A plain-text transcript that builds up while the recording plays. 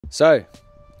So,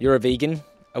 you're a vegan,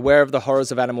 aware of the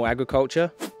horrors of animal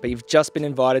agriculture, but you've just been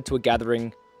invited to a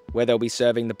gathering where they'll be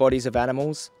serving the bodies of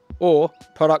animals or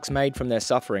products made from their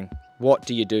suffering. What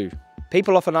do you do?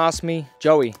 People often ask me,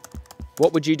 Joey,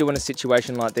 what would you do in a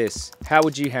situation like this? How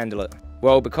would you handle it?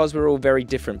 Well, because we're all very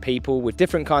different people with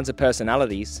different kinds of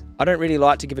personalities, I don't really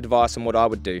like to give advice on what I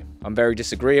would do. I'm very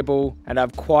disagreeable and I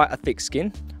have quite a thick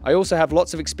skin. I also have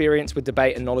lots of experience with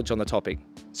debate and knowledge on the topic.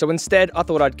 So instead, I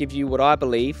thought I'd give you what I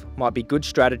believe might be good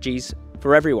strategies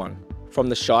for everyone, from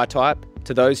the shy type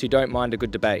to those who don't mind a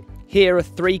good debate. Here are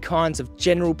 3 kinds of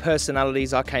general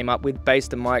personalities I came up with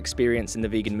based on my experience in the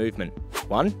vegan movement.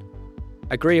 1.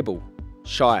 Agreeable,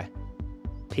 shy,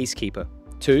 peacekeeper.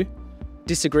 2.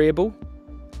 Disagreeable,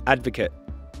 advocate,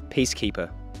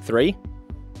 peacekeeper. 3.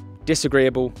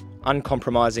 Disagreeable,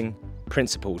 uncompromising,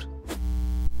 principled.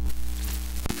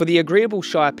 For the agreeable,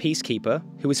 shy peacekeeper,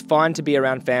 who is fine to be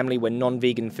around family when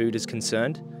non-vegan food is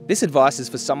concerned, this advice is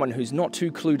for someone who's not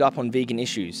too clued up on vegan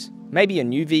issues. Maybe a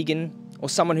new vegan, or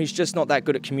someone who's just not that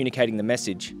good at communicating the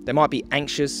message. They might be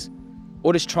anxious,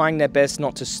 or just trying their best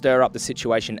not to stir up the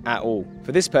situation at all.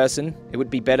 For this person, it would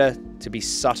be better to be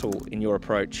subtle in your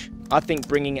approach. I think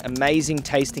bringing amazing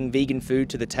tasting vegan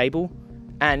food to the table,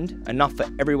 and enough for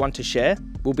everyone to share,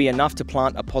 will be enough to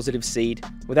plant a positive seed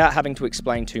without having to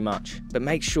explain too much. But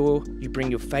make sure you bring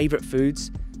your favourite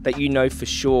foods that you know for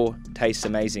sure taste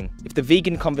amazing. If the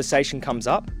vegan conversation comes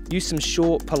up, use some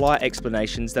short, polite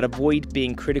explanations that avoid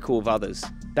being critical of others.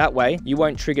 That way, you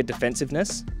won't trigger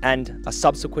defensiveness and a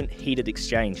subsequent heated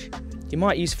exchange. You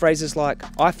might use phrases like,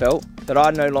 I felt that I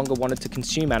no longer wanted to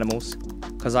consume animals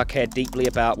because I care deeply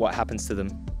about what happens to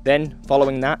them. Then,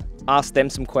 following that, ask them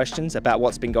some questions about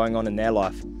what's been going on in their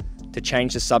life to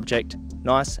change the subject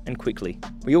nice and quickly.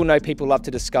 We all know people love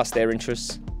to discuss their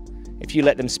interests. If you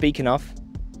let them speak enough,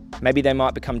 maybe they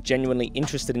might become genuinely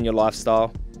interested in your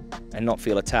lifestyle and not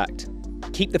feel attacked.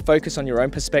 Keep the focus on your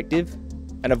own perspective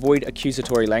and avoid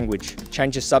accusatory language.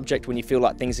 Change the subject when you feel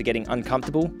like things are getting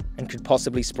uncomfortable and could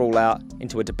possibly sprawl out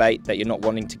into a debate that you're not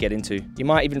wanting to get into. You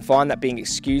might even find that being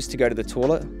excused to go to the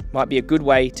toilet might be a good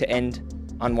way to end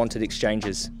unwanted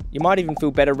exchanges. You might even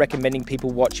feel better recommending people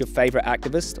watch your favourite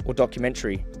activist or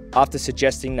documentary. After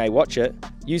suggesting they watch it,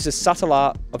 use the subtle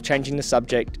art of changing the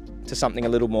subject to something a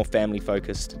little more family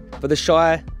focused. For the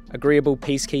shy, agreeable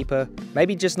peacekeeper,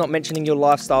 maybe just not mentioning your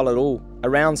lifestyle at all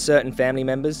around certain family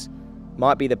members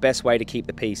might be the best way to keep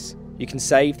the peace. You can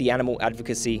save the animal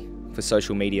advocacy for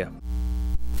social media.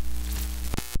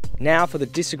 Now for the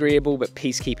disagreeable but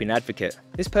peacekeeping advocate.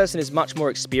 This person is much more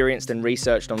experienced and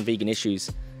researched on vegan issues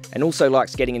and also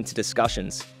likes getting into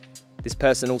discussions. This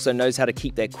person also knows how to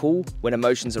keep their cool when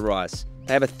emotions arise.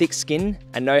 They have a thick skin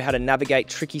and know how to navigate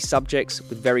tricky subjects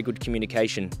with very good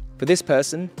communication. For this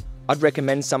person, I'd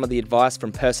recommend some of the advice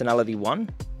from Personality 1.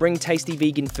 Bring tasty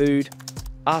vegan food,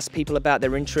 ask people about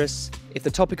their interests. If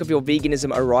the topic of your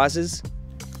veganism arises,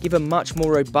 give a much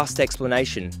more robust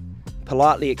explanation.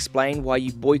 Politely explain why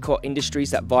you boycott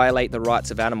industries that violate the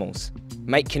rights of animals.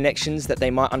 Make connections that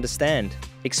they might understand.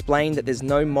 Explain that there's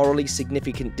no morally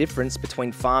significant difference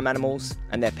between farm animals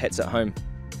and their pets at home.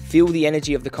 Feel the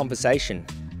energy of the conversation.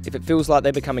 If it feels like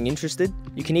they're becoming interested,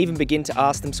 you can even begin to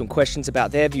ask them some questions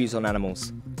about their views on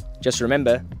animals. Just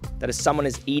remember that if someone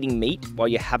is eating meat while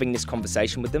you're having this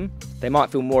conversation with them, they might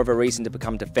feel more of a reason to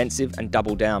become defensive and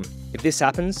double down. If this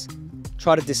happens,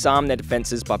 try to disarm their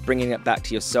defenses by bringing it back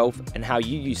to yourself and how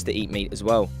you used to eat meat as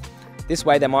well. This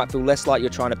way they might feel less like you're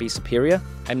trying to be superior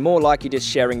and more like you're just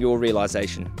sharing your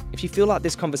realization. If you feel like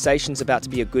this conversation's about to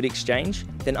be a good exchange,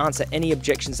 then answer any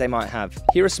objections they might have.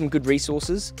 Here are some good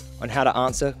resources on how to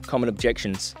answer common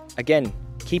objections. Again,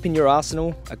 keep in your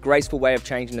arsenal a graceful way of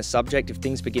changing the subject if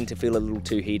things begin to feel a little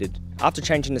too heated. After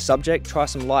changing the subject, try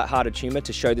some light-hearted humour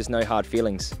to show there's no hard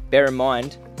feelings. Bear in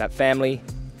mind that family,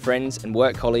 friends and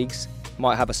work colleagues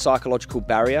might have a psychological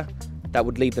barrier that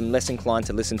would leave them less inclined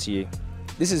to listen to you.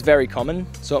 This is very common,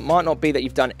 so it might not be that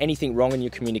you've done anything wrong in your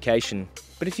communication.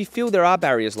 But if you feel there are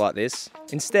barriers like this,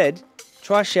 instead,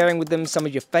 try sharing with them some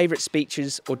of your favourite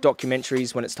speeches or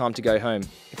documentaries when it's time to go home.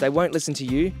 If they won't listen to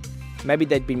you, maybe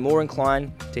they'd be more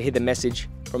inclined to hear the message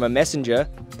from a messenger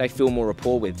they feel more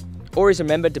rapport with. Always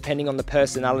remember, depending on the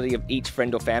personality of each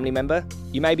friend or family member,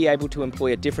 you may be able to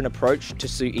employ a different approach to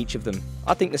suit each of them.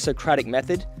 I think the Socratic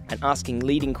method and asking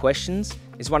leading questions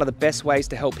is one of the best ways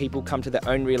to help people come to their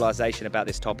own realization about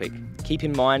this topic. Keep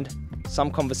in mind,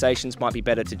 some conversations might be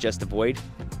better to just avoid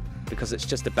because it's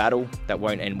just a battle that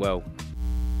won't end well.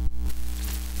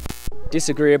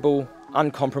 Disagreeable,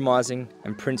 uncompromising,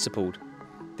 and principled.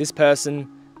 This person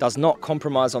does not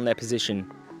compromise on their position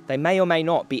They may or may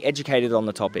not be educated on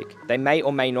the topic. They may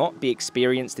or may not be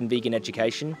experienced in vegan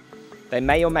education. They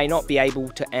may or may not be able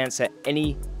to answer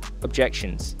any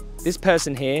objections. This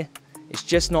person here is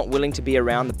just not willing to be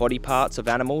around the body parts of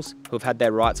animals who have had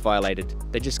their rights violated.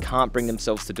 They just can't bring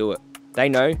themselves to do it. They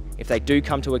know if they do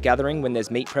come to a gathering when there's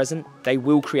meat present, they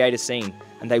will create a scene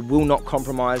and they will not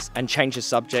compromise and change the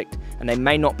subject, and they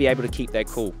may not be able to keep their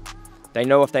cool. They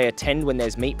know if they attend when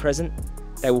there's meat present,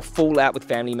 they will fall out with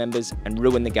family members and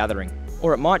ruin the gathering.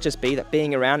 Or it might just be that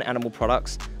being around animal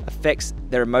products affects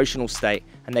their emotional state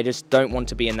and they just don't want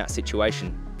to be in that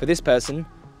situation. For this person,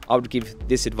 I would give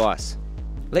this advice.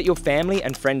 Let your family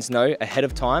and friends know ahead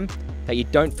of time that you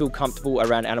don't feel comfortable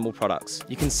around animal products.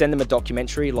 You can send them a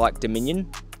documentary like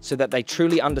Dominion so that they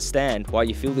truly understand why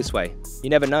you feel this way. You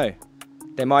never know.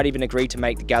 They might even agree to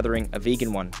make the gathering a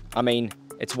vegan one. I mean,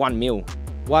 it's one meal.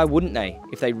 Why wouldn't they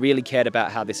if they really cared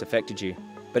about how this affected you?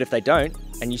 But if they don't,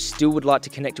 and you still would like to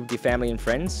connect with your family and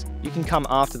friends, you can come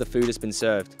after the food has been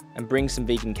served and bring some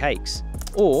vegan cakes.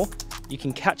 Or you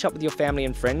can catch up with your family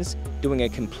and friends doing a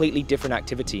completely different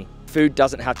activity. Food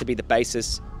doesn't have to be the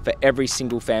basis for every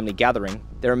single family gathering.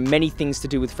 There are many things to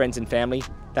do with friends and family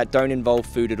that don't involve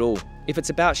food at all. If it's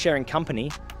about sharing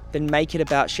company, then make it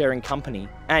about sharing company,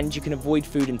 and you can avoid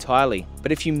food entirely.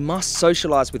 But if you must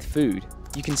socialize with food,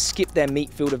 you can skip their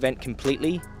meat-filled event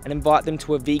completely and invite them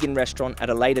to a vegan restaurant at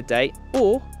a later date,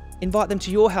 or invite them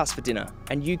to your house for dinner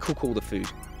and you cook all the food.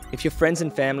 If your friends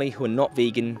and family who are not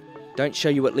vegan don't show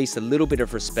you at least a little bit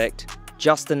of respect,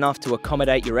 just enough to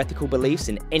accommodate your ethical beliefs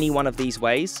in any one of these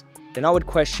ways, then I would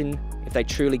question if they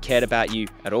truly cared about you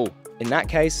at all. In that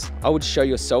case, I would show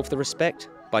yourself the respect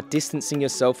by distancing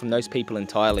yourself from those people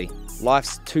entirely.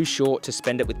 Life's too short to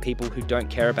spend it with people who don't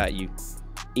care about you,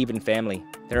 even family.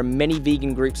 There are many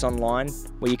vegan groups online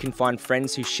where you can find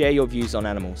friends who share your views on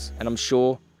animals, and I'm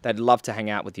sure they'd love to hang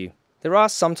out with you. There are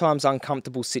sometimes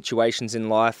uncomfortable situations in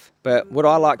life, but what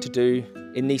I like to do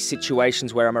in these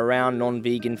situations where I'm around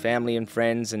non-vegan family and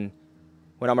friends, and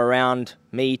when I'm around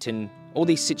meat and all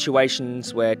these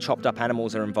situations where chopped up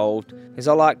animals are involved, is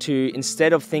I like to,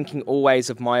 instead of thinking always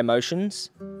of my emotions,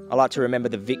 I like to remember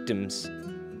the victims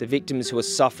who are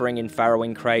suffering in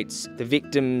farrowing crates, the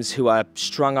victims who are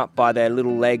strung up by their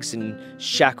little legs and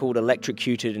shackled,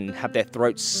 electrocuted and have their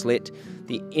throats slit,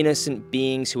 the innocent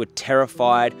beings who are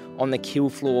terrified on the kill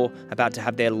floor about to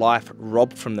have their life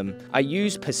robbed from them. I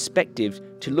use perspective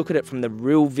to look at it from the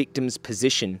real victim's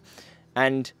position.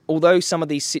 And although some of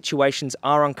these situations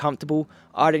are uncomfortable,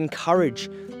 I'd encourage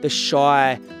the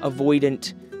shy,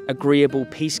 avoidant, agreeable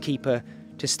peacekeeper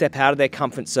to step out of their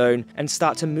comfort zone and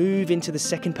start to move into the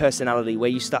second personality where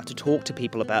you start to talk to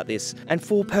people about this. And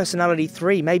for personality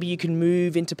 3, maybe you can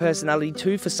move into personality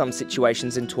 2 for some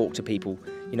situations and talk to people.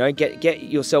 You know, get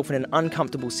yourself in an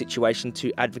uncomfortable situation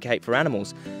to advocate for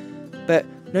animals. But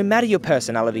no matter your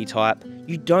personality type,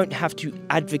 you don't have to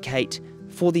advocate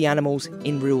for the animals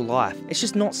in real life. It's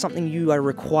just not something you are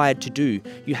required to do.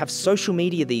 You have social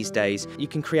media these days. You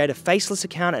can create a faceless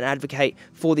account and advocate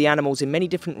for the animals in many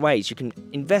different ways. You can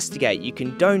investigate, you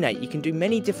can donate, you can do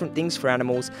many different things for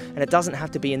animals, and it doesn't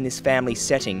have to be in this family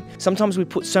setting. Sometimes we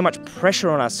put so much pressure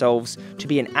on ourselves to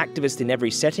be an activist in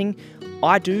every setting.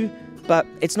 I do, but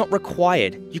it's not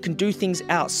required. You can do things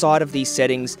outside of these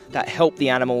settings that help the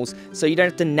animals, so you don't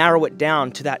have to narrow it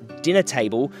down to that dinner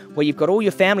table where you've got all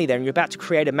your family there and you're about to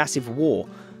create a massive war.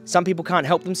 Some people can't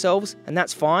help themselves, and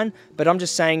that's fine, but I'm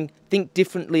just saying, think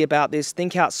differently about this,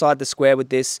 think outside the square with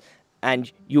this,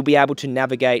 and you'll be able to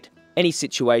navigate any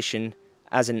situation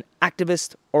as an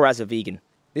activist or as a vegan.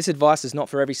 This advice is not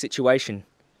for every situation.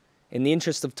 In the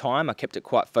interest of time, I kept it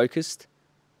quite focused.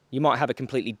 You might have a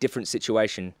completely different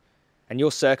situation, and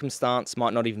your circumstance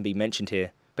might not even be mentioned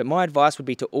here. But my advice would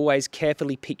be to always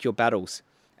carefully pick your battles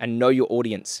and know your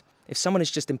audience. If someone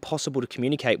is just impossible to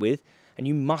communicate with, and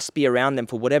you must be around them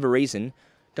for whatever reason,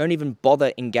 don't even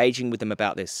bother engaging with them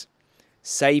about this.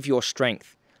 Save your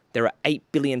strength. There are 8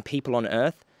 billion people on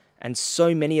Earth, and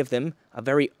so many of them are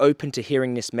very open to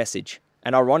hearing this message.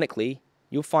 And ironically,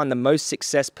 you'll find the most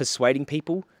success persuading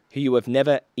people who you have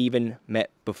never even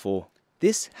met before.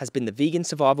 This has been the Vegan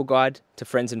Survival Guide to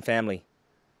Friends and Family.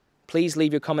 Please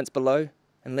leave your comments below,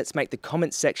 and let's make the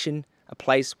comments section a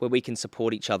place where we can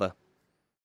support each other.